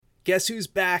Guess who's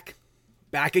back?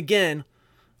 Back again.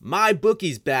 My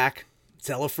bookie's back.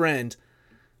 Tell a friend.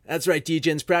 That's right,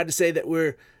 Degens. Proud to say that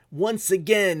we're once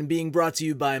again being brought to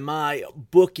you by my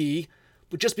bookie.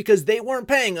 But just because they weren't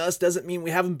paying us doesn't mean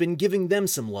we haven't been giving them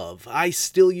some love. I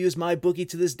still use my bookie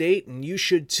to this date, and you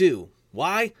should too.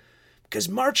 Why? Because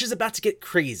March is about to get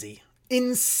crazy.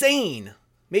 Insane.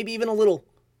 Maybe even a little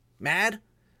mad.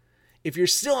 If you're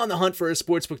still on the hunt for a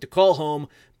sportsbook to call home,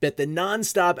 bet the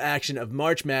non-stop action of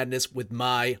March Madness with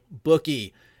my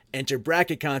bookie. Enter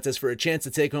bracket contests for a chance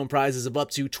to take home prizes of up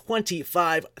to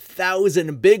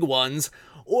 25,000 big ones,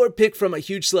 or pick from a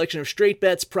huge selection of straight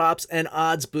bets, props, and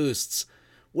odds boosts.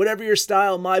 Whatever your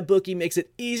style, my bookie makes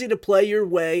it easy to play your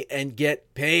way and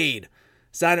get paid.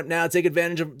 Sign up now, take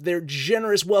advantage of their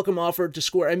generous welcome offer to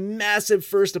score a massive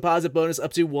first deposit bonus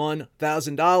up to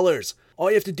 $1,000. All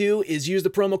you have to do is use the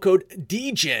promo code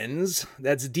DEGENS,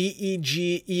 that's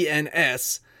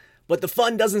DEGENS, but the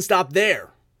fun doesn't stop there.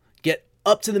 Get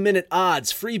up-to-the-minute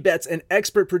odds, free bets, and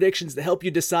expert predictions to help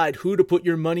you decide who to put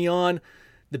your money on.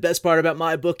 The best part about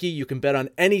MyBookie, you can bet on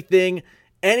anything,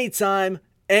 anytime,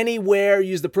 anywhere.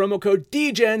 Use the promo code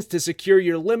DEGENS to secure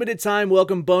your limited-time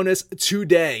welcome bonus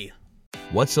today.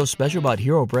 What's so special about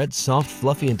Hero Bread's soft,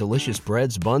 fluffy, and delicious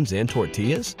breads, buns, and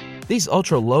tortillas? These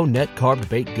ultra-low net-carb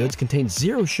baked goods contain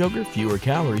zero sugar, fewer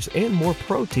calories, and more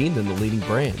protein than the leading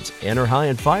brands, and are high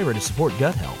in fiber to support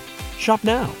gut health. Shop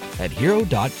now at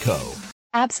hero.co.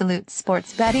 Absolute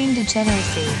sports betting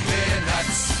degeneracy. We're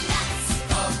nuts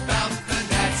about the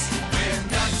Nets. We're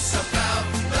nuts about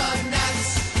the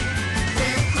Nets.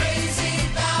 We're crazy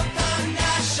about the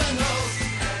Nationals.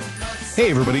 Hey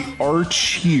everybody,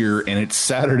 Arch here, and it's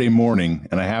Saturday morning,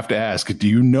 and I have to ask, do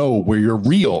you know where your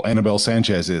real Annabelle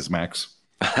Sanchez is, Max?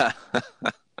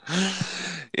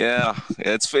 Yeah,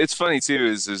 it's funny too.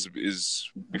 Is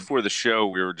before the show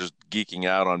we were just geeking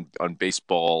out on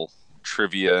baseball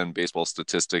trivia and baseball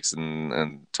statistics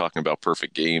and talking about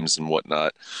perfect games and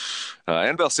whatnot.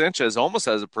 Annabelle Sanchez almost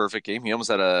has a perfect game. He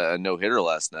almost had a no-hitter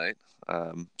last night.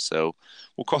 So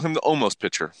we'll call him the almost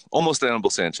pitcher, almost Annabelle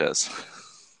Sanchez.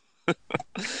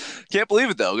 Can't believe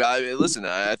it though. Listen,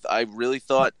 I really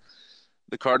thought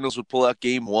the Cardinals would pull out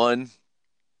game one.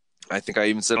 I think I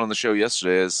even said on the show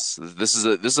yesterday, this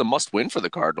is a must win for the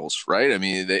Cardinals, right? I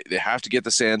mean, they have to get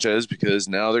the Sanchez because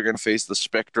now they're going to face the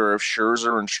specter of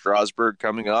Scherzer and Strasburg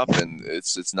coming up, and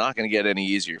it's not going to get any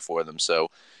easier for them. So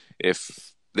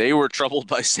if they were troubled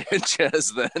by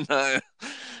Sanchez, then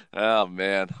oh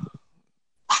man,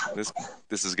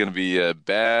 this is going to be a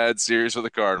bad series for the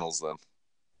Cardinals then.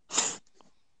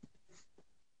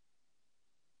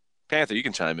 Panther, you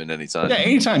can chime in anytime. Yeah,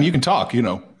 anytime you can talk, you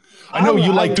know. I know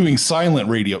you like doing silent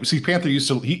radio. See, Panther used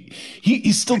to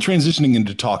he's still transitioning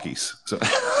into talkies. So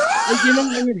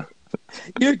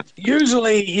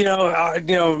usually,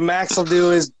 Max will do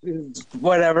his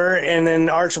whatever, and then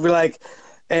Arch will be like,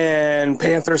 and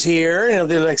Panther's here, and he'll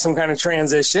do like some kind of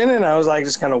transition, and I was like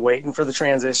just kind of waiting for the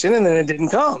transition, and then it didn't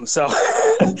come. So,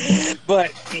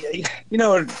 but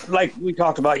like we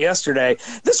talked about yesterday,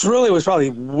 this really was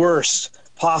probably the worst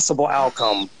possible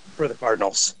outcome for the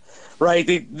Cardinals.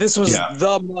 Right, this was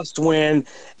the must-win.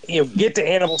 Get to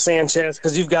Annabelle Sanchez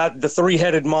because you've got the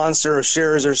three-headed monster of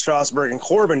Scherzer, Strasburg, and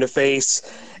Corbin to face,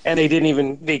 and they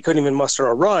couldn't even muster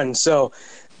a run. So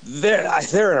they're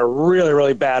in a really,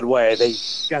 really bad way. They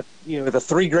got the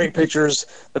three great pitchers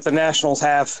that the Nationals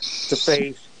have to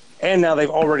face, and now they've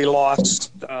already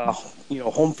lost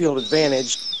home field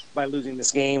advantage by losing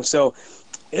this game. So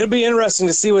it'll be interesting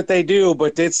to see what they do,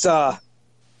 but it's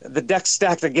the deck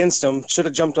stacked against them. Should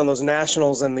have jumped on those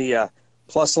Nationals and the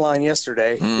plus line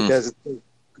yesterday because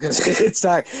it's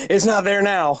not there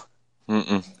now.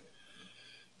 Mm-mm.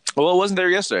 Well, it wasn't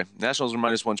there yesterday. Nationals were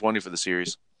minus 120 for the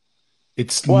series.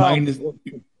 It's minus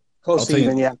close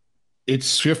even, yeah.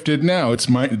 It's shifted now. It's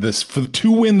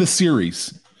to win the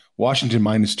series. Washington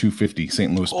minus 250.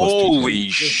 St. Louis plus 250. Holy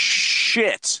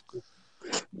shit!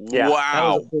 Yeah,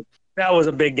 wow, that was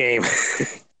a big game.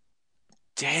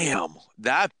 Damn,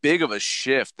 that big of a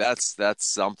shift. That's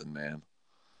something, man.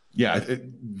 Yeah,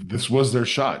 this was their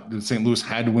shot. St. Louis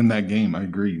had to win that game. I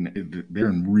agree. They're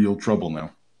in real trouble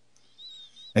now.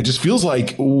 It just feels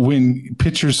like when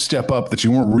pitchers step up that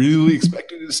you weren't really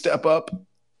expecting to step up,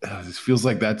 it feels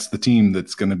like that's the team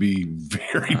that's going to be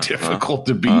very difficult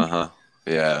to beat.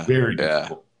 Yeah, very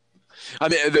difficult. I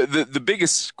mean, the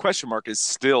biggest question mark is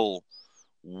still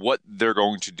what they're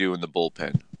going to do in the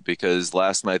bullpen, because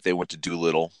last night they went to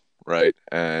Doolittle, right?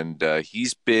 And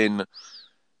he's been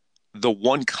the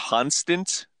one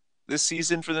constant this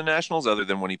season for the Nationals, other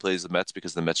than when he plays the Mets,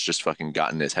 because the Mets just fucking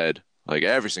got in his head. Like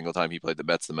every single time he played the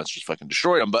Mets just fucking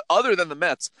destroyed him. But other than the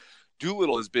Mets,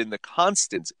 Doolittle has been the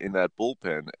constant in that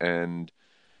bullpen, and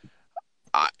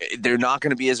they're not going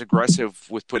to be as aggressive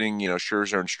with putting,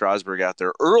 Scherzer and Strasburg out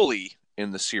there early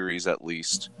in the series, at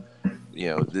least.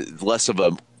 Less of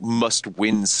a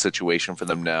must-win situation for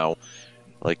them now,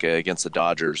 like against the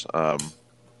Dodgers.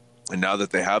 And now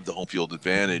that they have the home field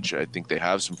advantage, I think they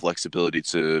have some flexibility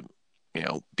to,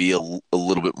 be a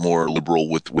little bit more liberal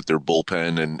with their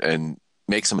bullpen and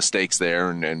make some mistakes there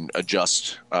and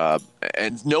adjust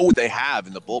and know what they have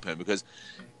in the bullpen. Because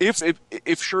if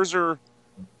Scherzer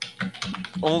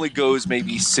only goes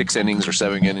maybe 6 innings or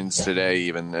 7 innings today,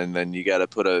 even, and then you got to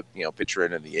put a pitcher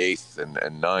in the 8th and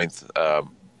 9th,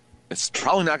 it's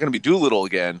probably not going to be Doolittle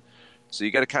again. So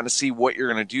you got to kind of see what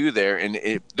you're going to do there. And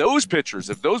if those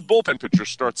bullpen pitchers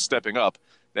start stepping up,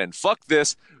 then fuck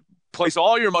this. Place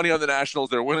all your money on the Nationals.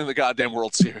 They're winning the goddamn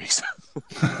World Series.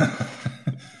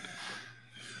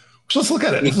 So let's look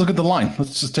at it. Let's look at the line.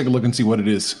 Let's just take a look and see what it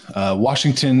is.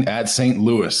 Washington at St.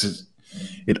 Louis.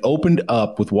 It opened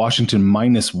up with Washington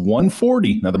minus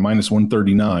 140. Now they're minus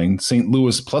 139. St.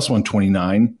 Louis plus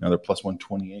 129. Now they're plus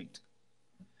 128.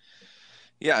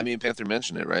 Yeah, I mean, Panther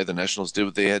mentioned it, right? The Nationals did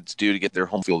what they had to do to get their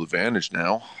home field advantage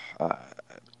now.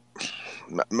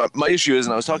 My issue is,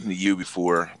 and I was talking to you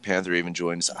before Panther even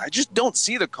joined us, I just don't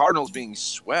see the Cardinals being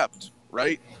swept,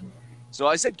 right? So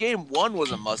I said game 1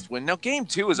 was a must-win. Now game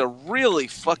 2 is a really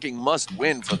fucking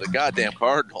must-win for the goddamn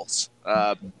Cardinals.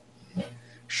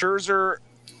 Scherzer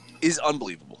is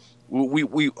unbelievable.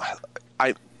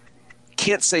 I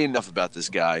can't say enough about this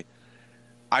guy.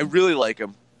 I really like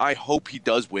him. I hope he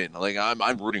does win. Like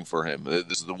I'm rooting for him.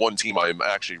 This is the one team I'm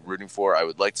actually rooting for. I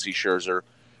would like to see Scherzer,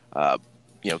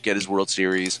 get his World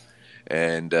Series,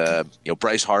 and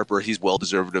Bryce Harper. He's well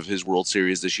deserved of his World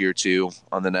Series this year too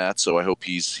on the Nats. So I hope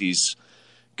he's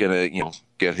gonna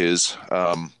get his.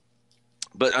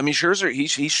 But I mean Scherzer,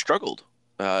 he struggled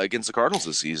against the Cardinals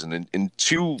this season. In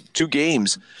two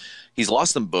games, he's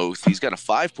lost them both. He's got a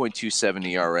 5.27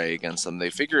 ERA against them.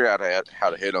 They figured out how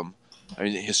to hit him. I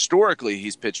mean, historically,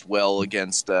 he's pitched well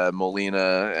against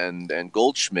Molina and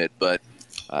Goldschmidt, but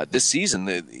this season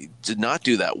he did not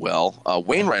do that well.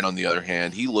 Wainwright, on the other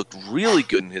hand, he looked really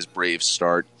good in his Braves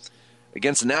start.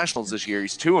 Against the Nationals this year,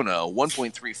 he's 2-0,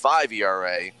 1.35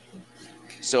 ERA.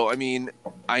 So, I mean,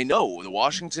 I know the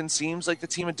Washington seems like the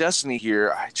team of destiny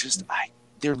here.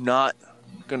 They're not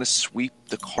going to sweep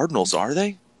the Cardinals, are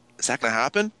they? Is that going to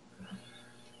happen?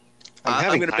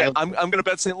 I'm going to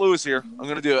bet St. Louis here. I'm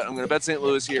going to do it. I'm going to bet St.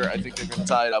 Louis here. I think they're going to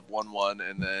tie it up 1-1,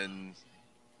 and then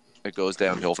it goes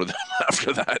downhill for them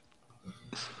after that.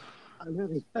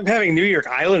 I'm having New York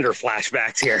Islander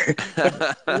flashbacks here. They're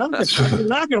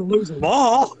not going to lose them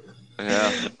all.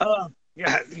 Yeah.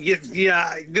 Max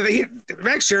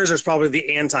Scherzer is probably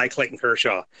the anti-Clayton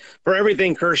Kershaw. For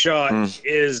everything Kershaw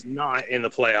is not in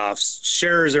the playoffs,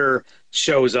 Scherzer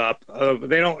shows up.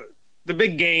 The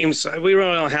big games, we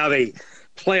really don't have a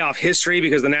playoff history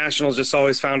because the Nationals just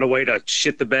always found a way to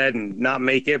shit the bed and not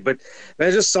make it. But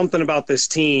there's just something about this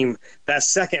team. That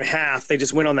second half, they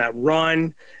just went on that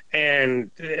run.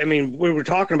 And, I mean, we were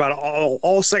talking about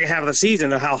all second half of the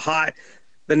season of how hot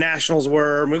the Nationals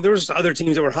were. I mean, there was other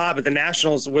teams that were hot, but the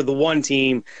Nationals were the one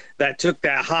team that took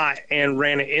that hot and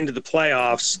ran it into the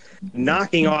playoffs,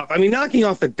 knocking off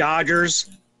the Dodgers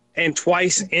and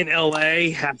twice in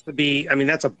LA has to be, I mean,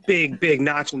 that's a big, big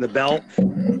notch in the belt.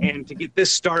 And to get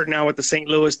this start now with the St.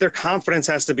 Louis, their confidence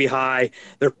has to be high.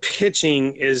 Their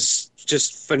pitching is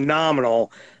just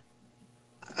phenomenal.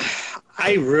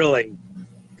 Yesterday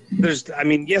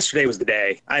was the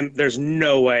day. There's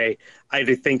no way I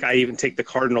think I even take the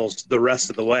Cardinals the rest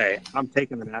of the way. I'm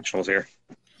taking the Nationals here.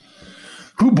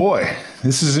 Oh boy,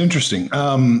 this is interesting.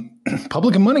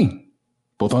 Public and money,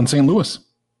 both on St. Louis.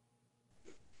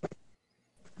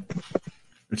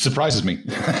 It surprises me,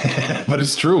 but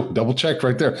it's true. Double checked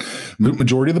right there.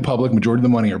 Majority of the public, majority of the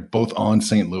money are both on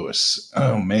St. Louis.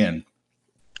 Oh man,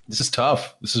 this is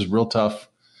tough. This is real tough.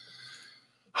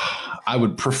 I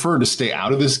would prefer to stay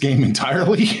out of this game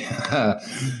entirely,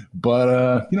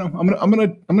 but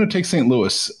I'm gonna take St.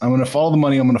 Louis. I'm gonna follow the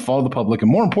money. I'm gonna follow the public, and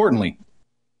more importantly,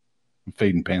 I'm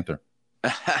fading Panther.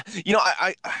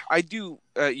 I do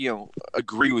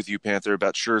agree with you, Panther,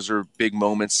 about Scherzer big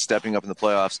moments stepping up in the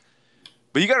playoffs.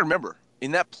 But you got to remember,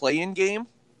 in that play-in game,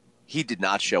 he did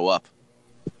not show up.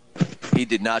 He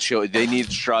did not show. They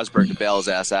needed Strasburg to bail his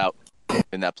ass out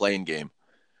in that play-in game.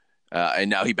 And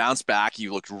now he bounced back. He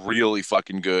looked really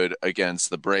fucking good against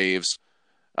the Braves,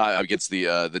 against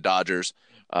the Dodgers.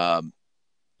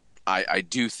 I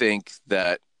do think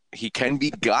that he can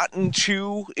be gotten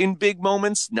to in big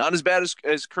moments, not as bad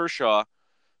as Kershaw.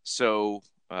 So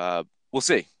we'll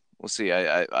see. We'll see.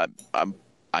 I'm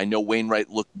I know Wainwright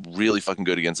looked really fucking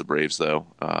good against the Braves, though.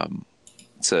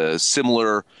 It's a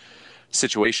similar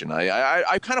situation.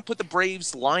 I kind of put the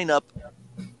Braves lineup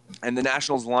and the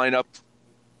Nationals lineup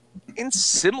in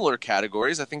similar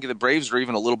categories. I think the Braves are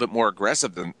even a little bit more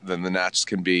aggressive than the Nats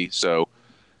can be. So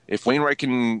if Wainwright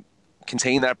can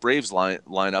contain that Braves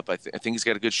lineup, I think he's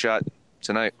got a good shot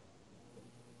tonight.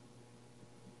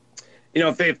 You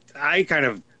know, I kind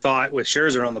of thought with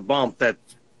Scherzer on the bump that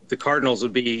the Cardinals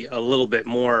would be a little bit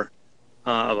more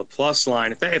of a plus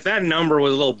line. If that number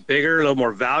was a little bigger, a little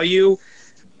more value,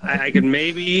 I could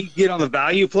maybe get on the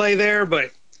value play there.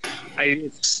 But I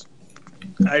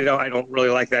don't really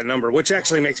like that number, which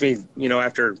actually makes me, you know,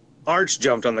 after Arch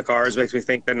jumped on the Cards, makes me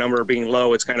think that number being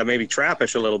low, it's kind of maybe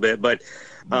trappish a little bit. But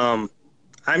I'm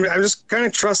just kind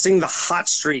of trusting the hot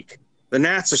streak. The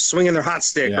Nats are swinging their hot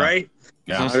stick, right?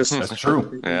 Yeah, that's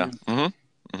true. Yeah.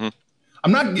 Mm-hmm. Mm-hmm.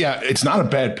 I'm not. Yeah, it's not a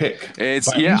bad pick.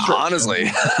 Honestly.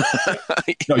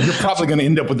 No, you're probably going to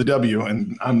end up with the W,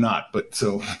 and I'm not. But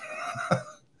so,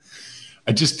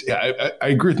 I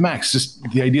agree with Max. Just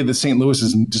the idea that St. Louis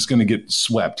is just going to get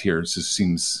swept here just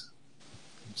seems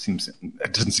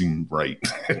it doesn't seem right.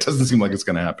 It doesn't seem like it's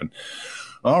going to happen.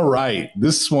 All right,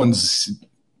 this one's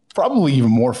probably even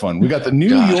more fun. We got the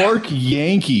New York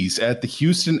Yankees at the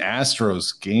Houston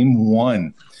Astros, game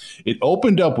 1. It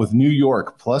opened up with New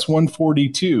York plus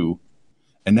 142,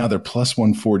 and now they're plus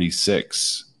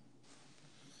 146.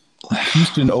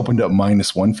 Houston opened up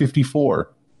minus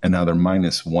 154, and now they're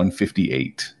minus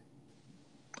 158.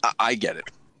 I get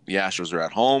it. The Astros are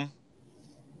at home,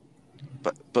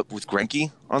 but with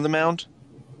Greinke on the mound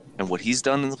and what he's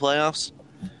done in the playoffs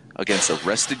against a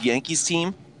rested Yankees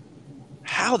team,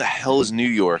 how the hell is New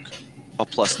York a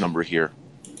plus number here?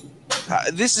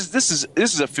 This is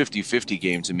a 50-50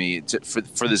 game to me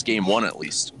for this game 1 at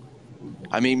least.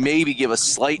 I mean, maybe give a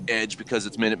slight edge because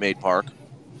it's Minute Maid Park,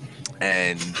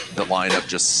 and the lineup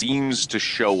just seems to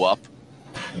show up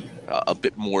a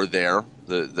bit more there.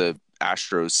 The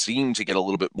Astros seem to get a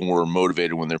little bit more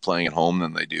motivated when they're playing at home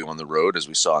than they do on the road, as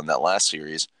we saw in that last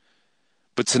series.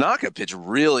 But Tanaka pitched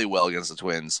really well against the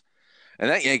Twins, and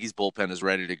that Yankees bullpen is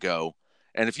ready to go.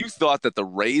 And if you thought that the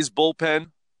Rays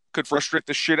bullpen could frustrate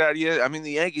the shit out of you, I mean,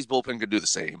 the Yankees bullpen could do the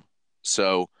same.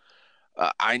 So,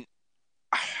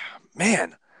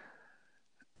 man,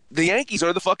 the Yankees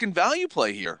are the fucking value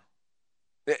play here.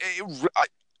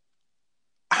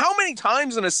 How many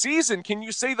times in a season can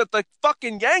you say that the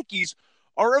fucking Yankees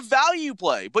are a value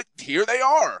play? But here they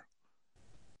are.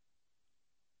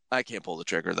 I can't pull the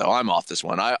trigger, though. I'm off this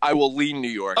one. I will lean New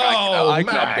York. I'm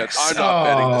not betting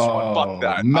this one. Fuck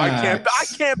that. I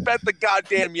can't bet the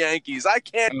goddamn Yankees. I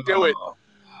can't do it.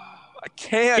 I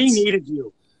can't. He needed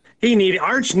you.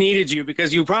 Arch needed you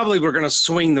because you probably were going to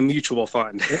swing the mutual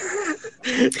fund.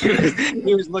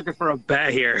 He was looking for a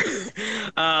bet here.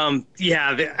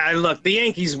 The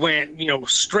Yankees went,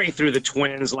 straight through the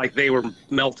Twins like they were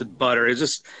melted butter.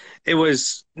 It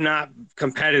was not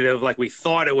competitive like we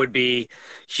thought it would be.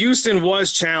 Houston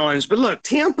was challenged, but look,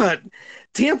 Tampa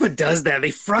does that.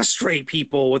 They frustrate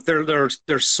people with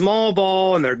their small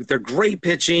ball and their great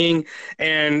pitching,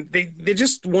 and they're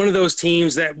just one of those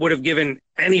teams that would have given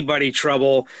anybody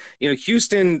trouble.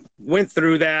 Houston went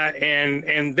through that,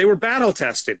 and they were battle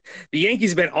tested. The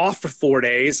Yankees have been off for 4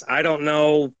 days. I don't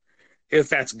know if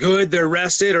that's good, they're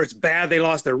rested, or it's bad, they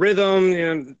lost their rhythm,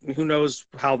 and who knows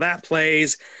how that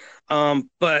plays.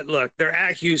 But look, they're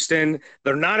at Houston.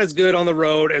 They're not as good on the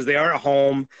road as they are at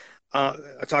home.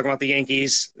 Talking about the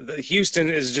Yankees, Houston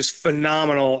is just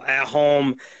phenomenal at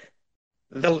home.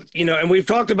 And we've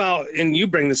talked about, and you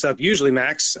bring this up usually,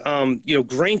 Max,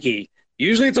 Greinke.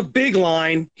 Usually it's a big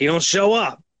line. He don't show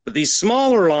up. But these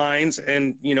smaller lines,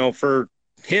 and, for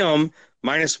him,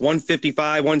 minus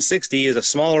 155, 160 is a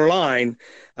smaller line.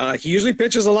 He usually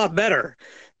pitches a lot better.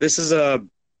 This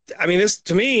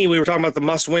to me, we were talking about the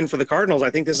must win for the Cardinals. I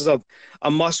think this is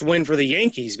a must win for the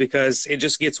Yankees because it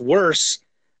just gets worse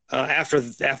after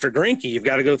Greinke. You've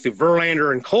got to go through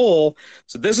Verlander and Cole.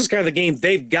 So this is kind of the game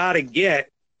they've got to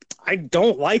get. I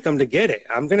don't like them to get it.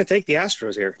 I'm going to take the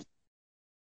Astros here.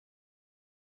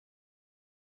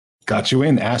 Got you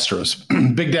in, Astros.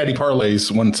 Big Daddy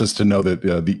Parlays wants us to know that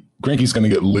the Greinke's going to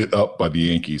get lit up by the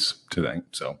Yankees today.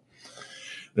 So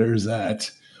there's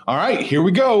that. All right, here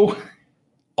we go.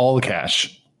 All the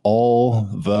cash. All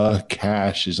the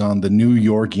cash is on the New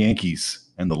York Yankees,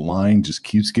 and the line just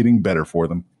keeps getting better for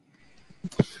them.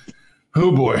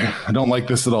 Oh boy, I don't like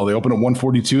this at all. They open at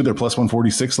 142, they're plus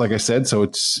 146, like I said, so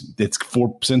it's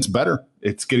 4 cents better.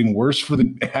 It's getting worse for the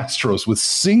Astros with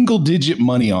single-digit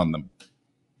money on them.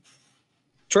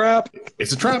 Trap.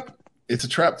 It's a trap. It's a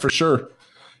trap for sure.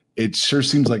 It sure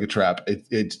seems like a trap.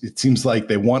 It seems like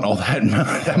they want all that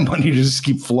that money to just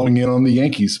keep flowing in on the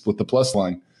Yankees with the plus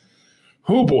line.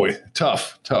 Oh boy,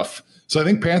 tough. So I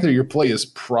think Panther, your play is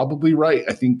probably right.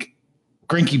 I think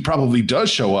Greinke probably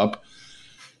does show up,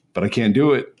 but I can't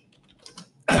do it.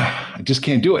 I just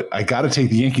can't do it. I got to take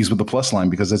the Yankees with the plus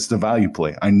line because that's the value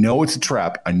play. I know it's a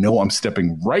trap. I know I'm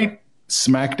stepping right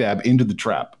smack dab into the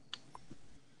trap.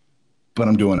 But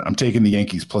I'm doing it. I'm taking the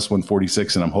Yankees plus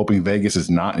 146, and I'm hoping Vegas is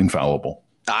not infallible.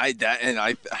 I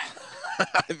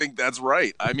think that's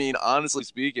right. I mean, honestly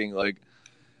speaking, like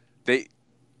they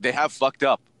have fucked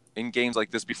up in games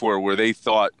like this before where they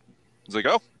thought it's like,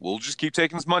 oh, we'll just keep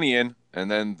taking this money in, and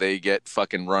then they get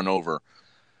fucking run over.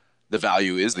 The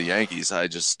value is the Yankees. I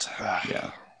just can't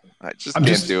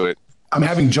do it. I'm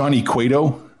having Johnny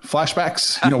Cueto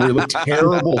flashbacks, where he looked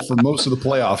terrible for most of the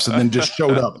playoffs and then just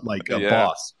showed up like a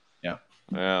boss.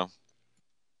 Yeah.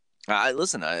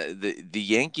 Listen, the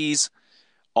Yankees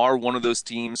are one of those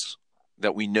teams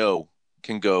that we know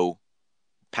can go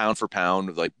pound for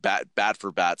pound, like bat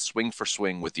for bat, swing for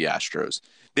swing with the Astros.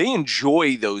 They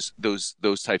enjoy those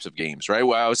types of games, right?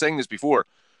 Well, I was saying this before,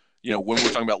 when we were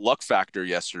talking about luck factor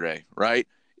yesterday, right?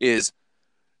 You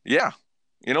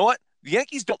know what? The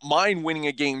Yankees don't mind winning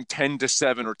a game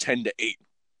 10-7 or 10-8.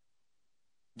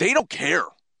 They don't care.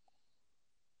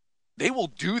 They will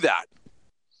do that.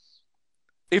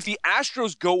 If the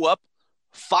Astros go up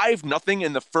 5-0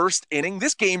 in the first inning,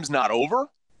 this game's not over.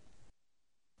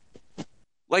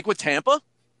 Like with Tampa,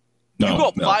 you go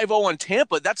up 5-0 on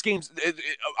Tampa. That's games.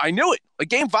 I knew it. Like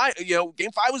game 5.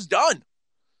 Game 5 was done.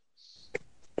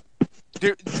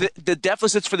 The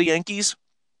deficits for the Yankees,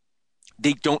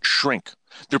 they don't shrink.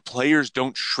 Their players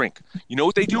don't shrink. You know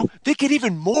what they do? They get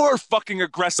even more fucking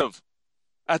aggressive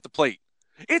at the plate.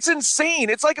 It's insane.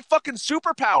 It's like a fucking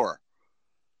superpower.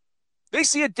 They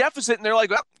see a deficit and they're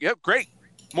like, oh, yeah, great.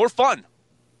 More fun.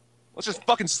 Let's just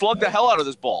fucking slug the hell out of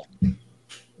this ball.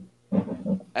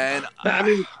 And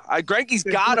Greinke's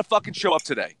got to fucking show up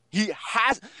today.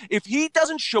 If he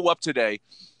doesn't show up today,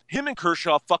 him and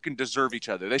Kershaw fucking deserve each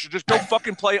other. They should just go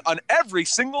fucking play on every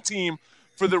single team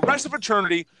for the rest of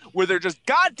eternity where they're just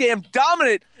goddamn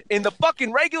dominant in the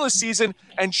fucking regular season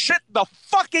and shit the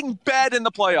fucking bed in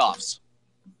the playoffs.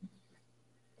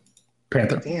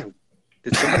 Panther. Damn.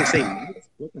 Did somebody say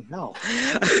what the hell?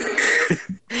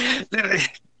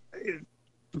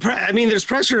 I mean, there's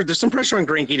pressure. There's some pressure on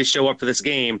Greinke to show up for this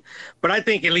game, but I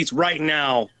think at least right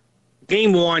now,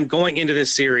 game 1 going into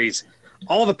this series,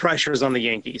 all the pressure is on the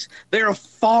Yankees. They're a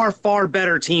far, far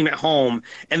better team at home,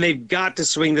 and they've got to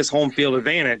swing this home field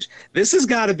advantage. This has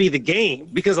got to be the game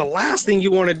because the last thing you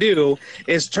want to do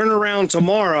is turn around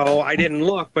tomorrow. I didn't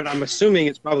look, but I'm assuming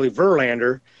it's probably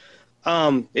Verlander.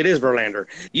 It is Verlander.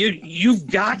 You've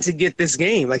got to get this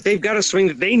game. Like they've got to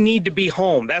swing. They need to be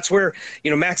home. That's where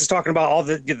Max is talking about all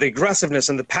the aggressiveness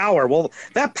and the power. Well,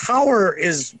 that power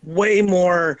is way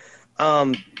more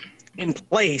in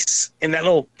place in that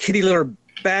little kitty litter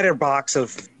batter box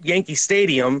of Yankee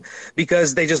Stadium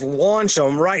because they just launch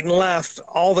them right and left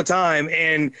all the time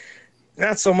and.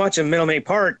 Not so much in Minute Maid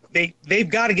Park. They've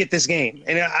got to get this game,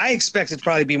 and I expect it to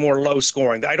probably be more low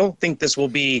scoring. I don't think this will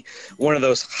be one of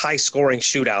those high scoring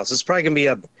shootouts. It's probably going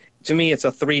to be to me, it's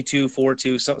a 3-2,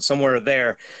 4-2, somewhere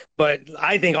there. But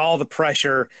I think all the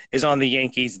pressure is on the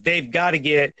Yankees. They've got to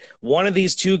get one of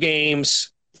these 2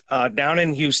 games down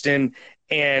in Houston,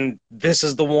 and this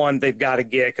is the one they've got to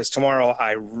get because tomorrow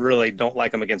I really don't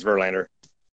like them against Verlander.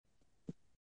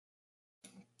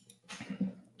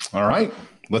 All right.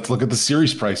 Let's look at the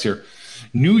series price here.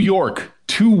 New York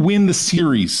to win the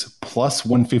series plus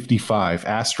 155.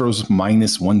 Astros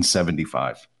minus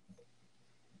 175.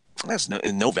 That's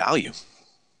no value.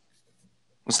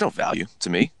 It's no value to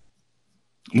me.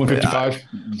 155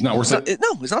 is not worth it.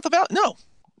 No, it's not the value. No,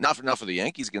 not for the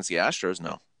Yankees against the Astros.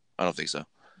 No, I don't think so.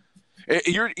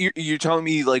 You're telling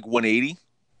me like 180?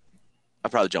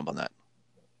 I'd probably jump on that.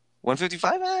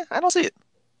 155? I don't see it.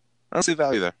 I don't see the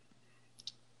value there.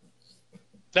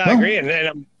 No, I agree,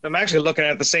 and I'm actually looking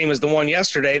at it the same as the one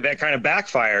yesterday that kind of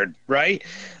backfired, right?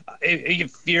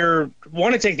 If you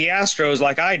want to take the Astros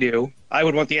like I do, I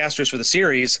would want the Astros for the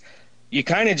series. You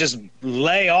kind of just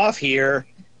lay off here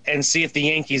and see if the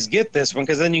Yankees get this one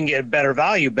because then you can get a better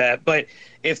value bet. But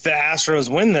if the Astros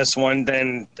win this one,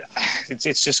 then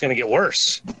it's just going to get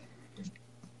worse.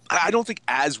 I don't think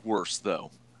as worse,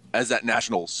 though, as that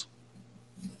Nationals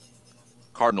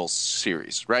Cardinals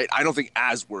series, right? I don't think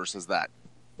as worse as that.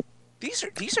 These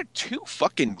are 2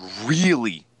 fucking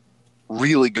really,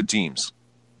 really good teams,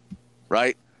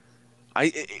 right?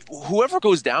 Whoever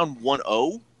goes down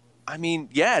 1-0, I mean,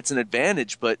 yeah, it's an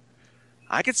advantage, but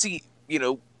I could see,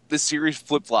 this series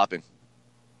flip-flopping.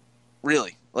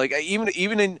 Really. Like, even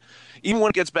when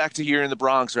it gets back to here in the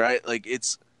Bronx, right? Like,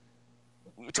 it's –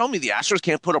 you're telling me the Astros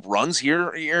can't put up runs here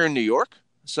in New York?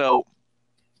 So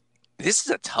this is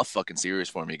a tough fucking series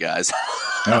for me, guys.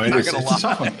 No, I'm not it's gonna a tough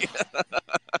lie. one.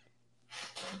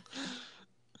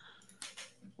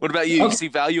 What about you? Okay. You see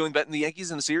value in betting the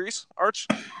Yankees in the series, Arch?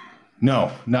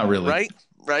 No, not really. Right?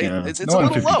 Yeah. It's No a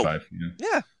on little low. 55.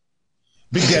 Yeah.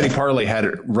 Big Daddy Parlay had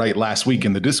it right last week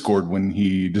in the Discord when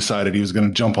he decided he was going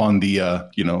to jump on the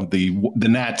the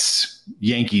Nats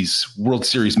Yankees World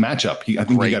Series matchup. I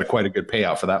think he got quite a good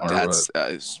payout for that one.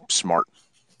 That's smart.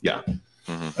 Yeah,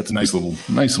 that's a nice little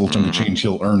chunk of change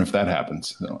he'll earn if that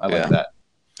happens. So I like that.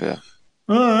 Yeah.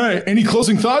 All right. Any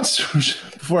closing thoughts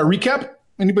before I recap?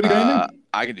 Anybody got anything?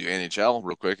 I can do NHL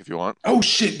real quick if you want. Oh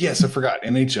shit! Yes, I forgot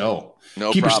NHL.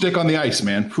 No Keep problem. your stick on the ice,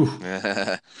 man. Whew.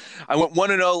 I went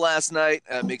 1-0 last night.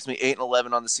 Makes me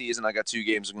 8-11 on the season. I got 2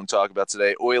 games I'm going to talk about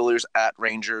today. Oilers at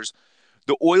Rangers.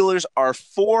 The Oilers are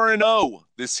 4-0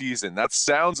 this season. That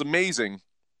sounds amazing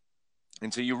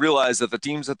until you realize that the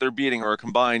teams that they're beating are a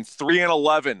combined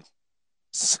 3-11.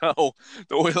 So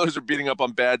the Oilers are beating up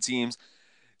on bad teams.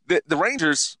 The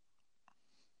Rangers,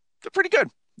 they're pretty good.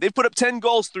 They've put up 10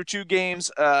 goals through 2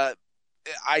 games.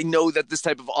 I know that this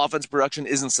type of offense production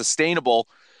isn't sustainable,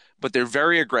 but they're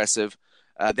very aggressive.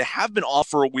 They have been off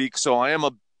for a week, so I am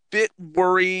a bit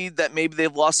worried that maybe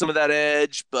they've lost some of that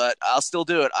edge, but I'll still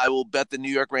do it. I will bet the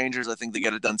New York Rangers. I think they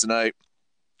get it done tonight.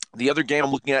 The other game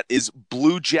I'm looking at is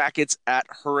Blue Jackets at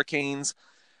Hurricanes.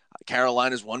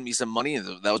 Carolina's won me some money.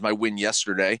 That was my win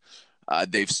yesterday.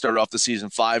 They've started off the season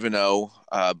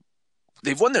 5-0.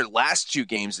 They've won their last 2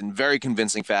 games in very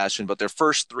convincing fashion, but their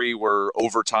first 3 were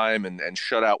overtime and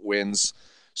shutout wins.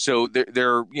 So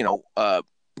their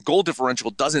goal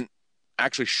differential doesn't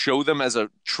actually show them as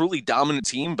a truly dominant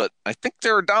team, but I think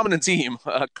they're a dominant team.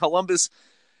 Columbus,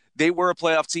 they were a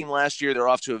playoff team last year. They're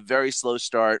off to a very slow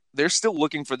start. They're still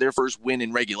looking for their first win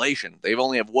in regulation. They've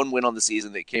only have 1 win on the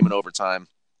season. They came in overtime.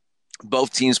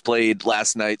 Both teams played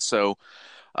last night, so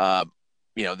they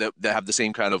have the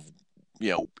same kind of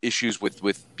issues with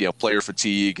player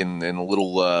fatigue and a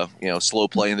little slow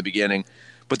play in the beginning,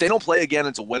 but they don't play again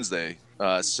until Wednesday,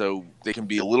 so they can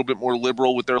be a little bit more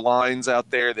liberal with their lines out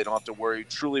there. They don't have to worry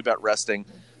truly about resting.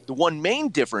 The one main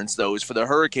difference, though, is for the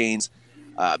Hurricanes,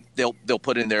 they'll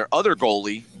put in their other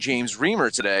goalie, James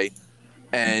Reimer, today,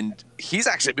 and he's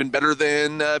actually been better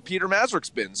than Peter Mazurk's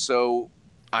been. So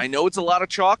I know it's a lot of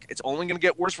chalk. It's only going to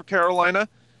get worse for Carolina.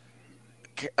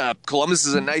 Columbus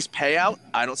is a nice payout.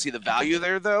 I don't see the value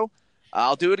there, though.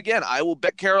 I'll do it again. I will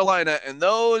bet Carolina, and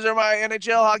those are my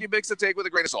NHL hockey picks to take with a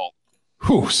grain of salt.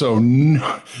 Whew, so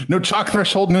no chalk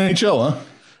threshold in NHL, huh?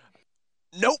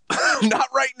 Nope, not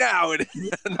right now.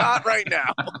 Not right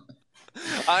now.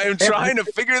 I am trying to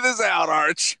figure this out,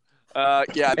 Arch.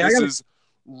 This is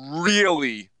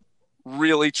really,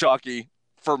 really chalky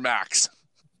for Max.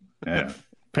 Yeah,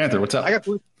 Panther, what's up? I got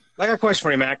a question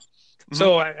for you, Max.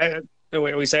 So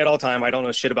we say it all the time. I don't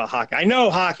know shit about hockey. I know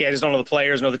hockey. I just don't know the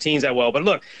players, know the teams that well. But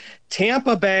look,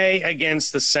 Tampa Bay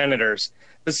against the Senators.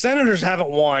 The Senators haven't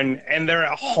won, and they're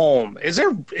at home.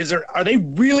 Are they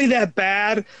really that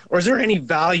bad, or is there any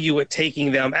value at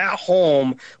taking them at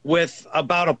home with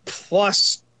about a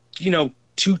plus,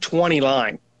 220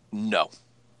 line? No,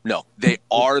 they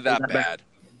are that bad.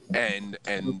 And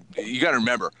you got to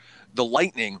remember, the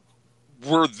Lightning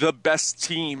were the best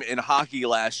team in hockey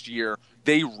last year.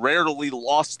 They rarely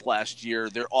lost last year.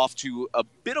 They're off to a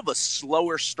bit of a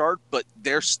slower start, but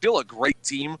they're still a great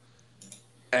team.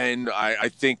 And I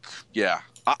think,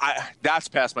 that's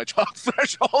past my chalk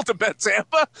threshold to bet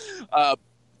Tampa.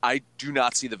 I do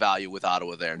not see the value with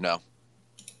Ottawa there, no.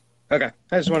 Okay.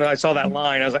 I saw that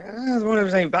line. I was like, I was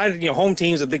wondering, home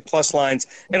teams with big plus lines.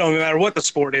 It don't matter what the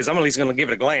sport is. I'm at least going to give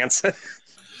it a glance.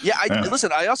 Yeah,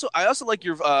 listen. I also like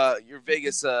your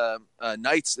Vegas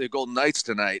Knights, the Golden Knights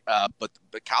tonight. But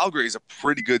Calgary is a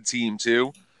pretty good team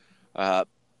too.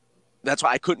 That's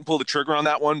why I couldn't pull the trigger on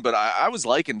that one. But I was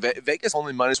liking Vegas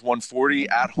only minus 140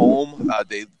 at home.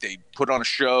 They put on a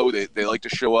show. They like to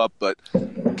show up. But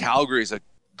Calgary is a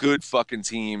good fucking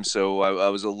team. So I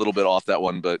was a little bit off that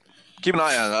one. But keep an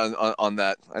eye on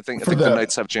that. I think the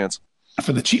Knights have a chance.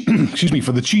 For the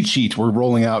cheat sheet we're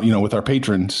rolling out, with our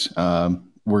patrons.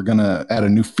 We're going to add a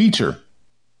new feature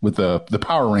with the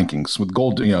power rankings with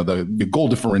goal, the goal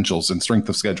differentials and strength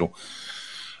of schedule.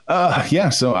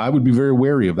 So I would be very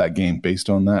wary of that game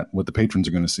based on that, what the patrons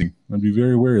are going to see. I'd be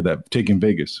very wary of that taking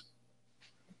Vegas.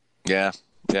 Yeah.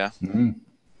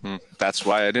 That's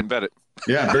why I didn't bet it.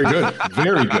 Yeah, very good.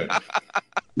 Very good.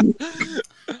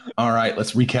 All right,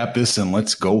 let's recap this and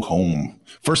let's go home.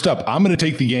 First up, I'm going to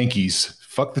take the Yankees.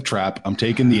 Fuck the trap. I'm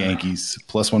taking the Yankees.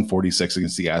 Plus 146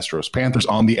 against the Astros. Panthers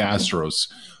on the Astros.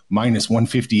 Minus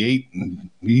 158.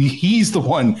 He's the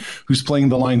one who's playing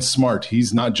the line smart.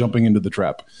 He's not jumping into the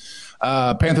trap.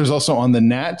 Panthers also on the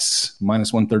Nats.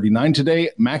 Minus 139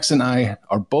 today. Max and I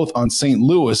are both on St.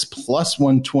 Louis. Plus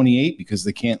 128 because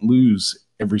they can't lose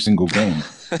every single game.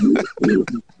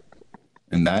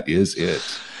 And that is it.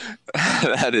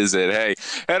 That is it. Hey,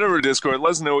 head over to Discord.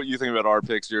 Let us know what you think about our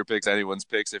picks, your picks, anyone's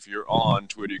picks. If you're on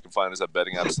Twitter, you can find us at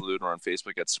Betting Absolute, or on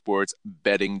Facebook at Sports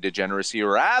Betting Degeneracy,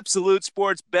 or Absolute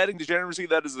Sports Betting Degeneracy.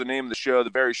 That is the name of the show, the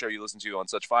very show you listen to on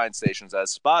such fine stations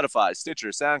as Spotify, Stitcher,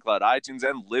 SoundCloud, iTunes,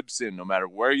 and Libsyn. No matter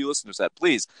where you listen to us at,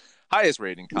 please, highest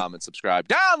rating, comment, subscribe,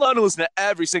 download, and listen to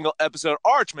every single episode.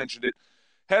 Arch mentioned it.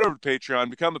 Head over to Patreon,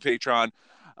 become a patron,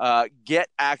 get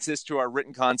access to our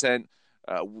written content.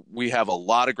 We have a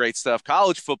lot of great stuff,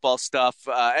 college football stuff,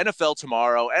 NFL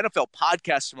tomorrow, NFL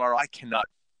podcast tomorrow. I cannot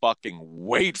fucking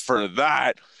wait for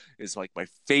that. It's like my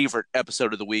favorite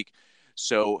episode of the week.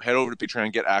 So head over to Patreon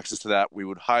and get access to that. We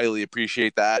would highly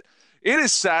appreciate that. It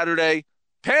is Saturday.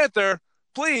 Panther,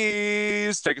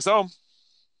 please take us home.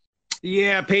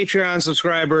 Yeah, Patreon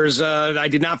subscribers. I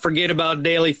did not forget about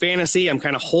Daily Fantasy. I'm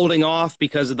kind of holding off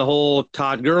because of the whole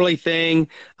Todd Gurley thing.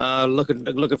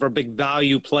 Looking for a big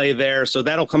value play there. So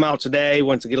that'll come out today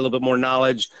once I get a little bit more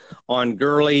knowledge on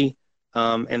Gurley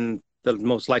and the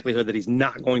most likelihood that he's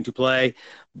not going to play.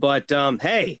 But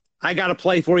hey, I got a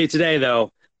play for you today,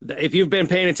 though. If you've been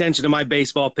paying attention to my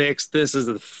baseball picks, this is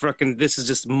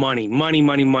just money,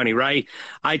 right?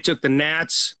 I took the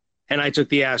Nats and I took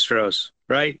the Astros,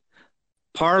 right?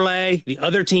 Parlay the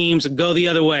other teams and go the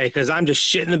other way because I'm just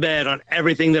shitting the bed on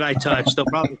everything that I touch. The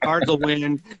Cards will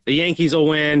win. The Yankees will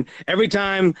win. Every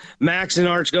time Max and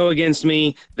Arch go against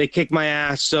me, they kick my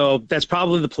ass. So that's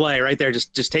probably the play right there.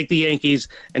 Just take the Yankees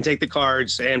and take the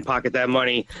Cards and pocket that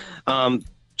money.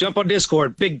 Jump on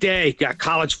Discord. Big day. Got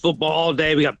college football all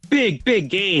day. We got big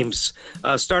games.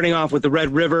 Starting off with the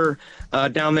Red River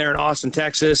down there in Austin,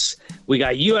 Texas. We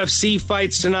got UFC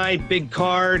fights tonight. Big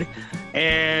card.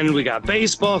 And we got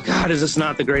baseball. God, is this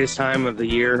not the greatest time of the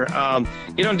year?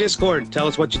 Get on Discord. Tell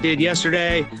us what you did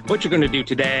yesterday, what you're going to do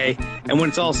today. And when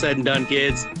it's all said and done,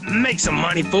 kids, make some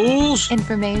money, fools.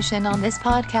 Information on this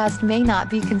podcast may not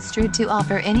be construed to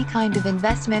offer any kind of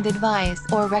investment advice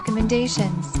or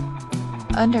recommendations.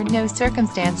 Under no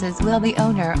circumstances will the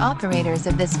owner-operators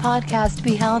of this podcast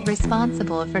be held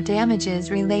responsible for damages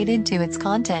related to its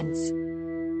contents.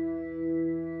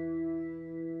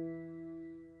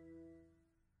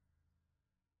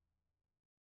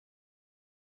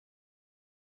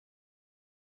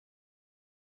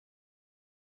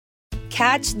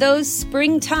 Catch those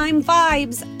springtime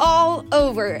vibes all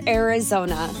over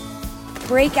Arizona.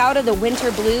 Break out of the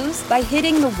winter blues by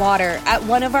hitting the water at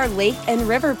one of our lake and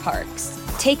river parks.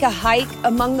 Take a hike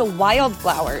among the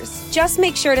wildflowers. Just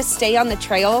make sure to stay on the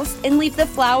trails and leave the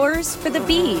flowers for the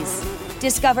bees.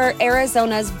 Discover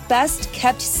Arizona's best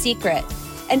kept secret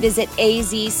and visit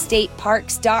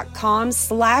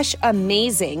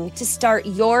azstateparks.com/amazing to start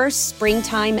your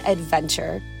springtime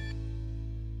adventure.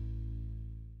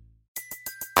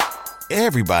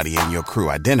 Everybody in your crew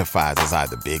identifies as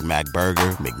either Big Mac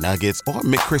Burger, McNuggets, or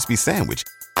McCrispy Sandwich.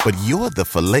 But you're the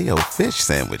Filet-O-Fish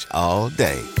Sandwich all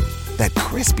day. That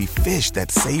crispy fish, that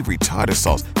savory tartar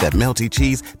sauce, that melty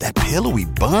cheese, that pillowy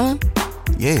bun.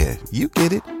 Yeah, you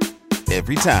get it.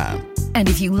 Every time. And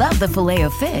if you love the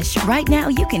Filet-O-Fish, right now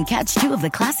you can catch two of the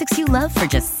classics you love for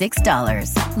just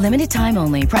 $6. Limited time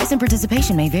only. Price and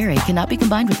participation may vary. Cannot be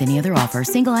combined with any other offer.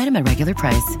 Single item at regular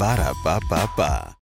price. Ba-da-ba-ba-ba.